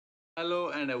Hello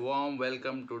and a warm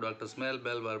welcome to Dr.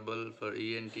 Smell-Bell-Verbal for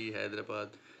ENT Hyderabad,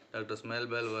 Dr.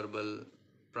 Smell-Bell-Verbal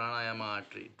pranayama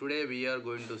artery. Today we are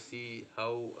going to see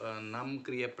how Namm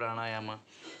kriya pranayama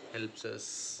helps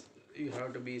us. You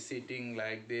have to be sitting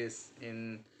like this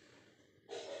in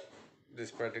this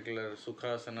particular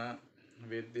sukhasana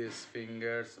with these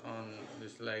fingers on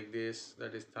this like this,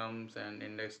 that is thumbs and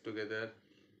index together,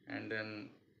 and then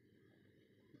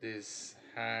these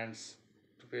hands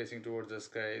facing towards the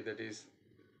sky, that is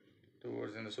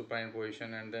towards in the supine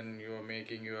position, and then you are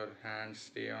making your hands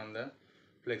stay on the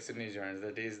flexor knee joints,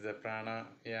 that is the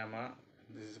pranayama.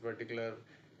 This is particular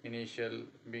initial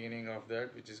beginning of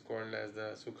that, which is called as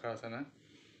the sukhasana.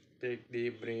 Take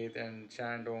deep breath and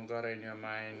chant Omkara in your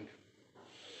mind.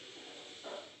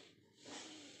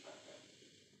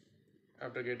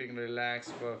 After getting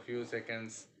relaxed for a few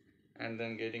seconds and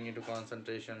then getting into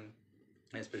concentration,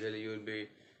 especially you will be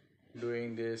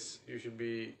doing this, you should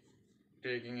be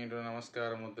taking into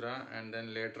Namaskara Mudra, and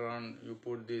then later on you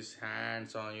put these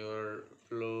hands on your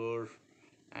floor,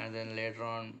 and then later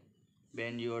on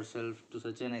bend yourself to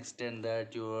such an extent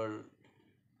that your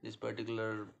this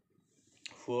particular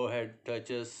forehead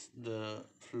touches the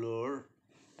floor,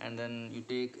 and then you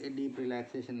take a deep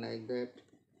relaxation like that.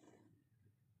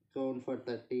 Count for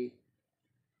 30.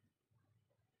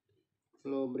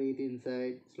 Slow breathe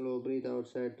inside, slow breathe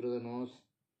outside through the nose.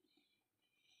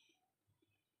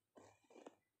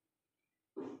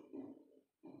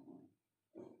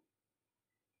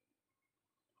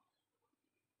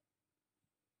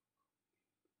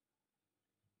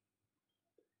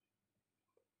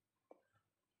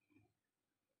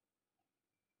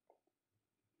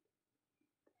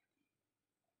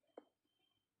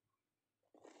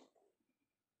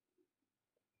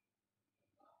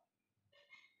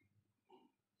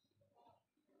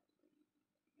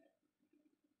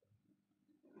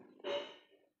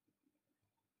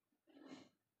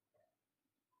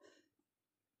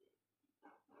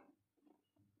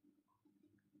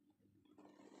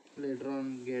 Later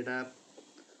on get up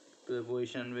to the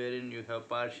position wherein you have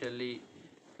partially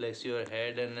flex your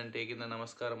head, and then take in the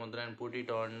Namaskara Mudra and put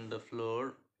it on the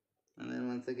floor, and then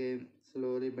once again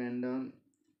slowly bend down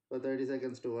for 30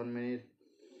 seconds to 1 minute.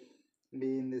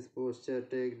 Be in this posture,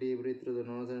 take deep breath through the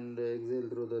nose and exhale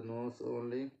through the nose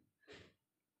only.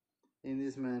 In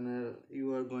this manner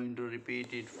you are going to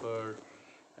repeat it for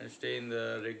and stay in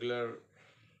the regular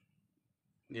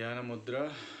Dhyana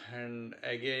Mudra, and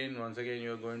again once again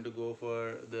you are going to go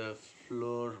for the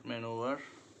floor maneuver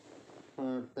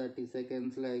for 30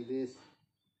 seconds like this,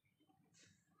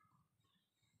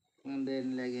 and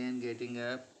then again getting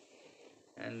up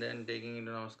and then taking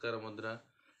into Namaskara Mudra,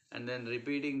 and then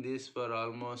repeating this for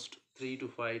almost 3 to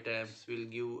 5 times will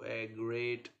give a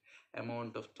great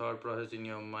amount of thought process in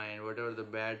your mind. Whatever the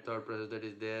bad thought process that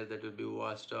is there, that will be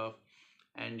washed off,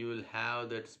 and you will have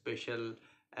that special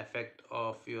effect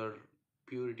of your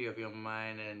purity of your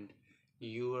mind, and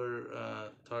your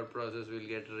thought process will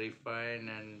get refined,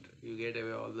 and you get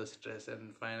away all the stress,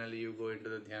 and finally you go into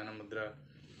the Dhyana Mudra.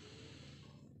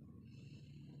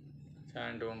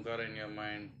 Chant Omkara in your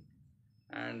mind,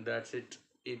 and that's it.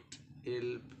 It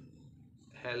will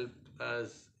help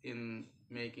us in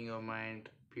making our mind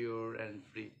pure and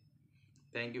free.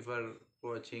 Thank you for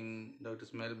watching Dr.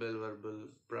 Smell-Bell-Verbal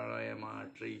Pranayama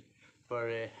Artery for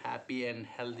a happy and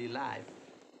healthy life.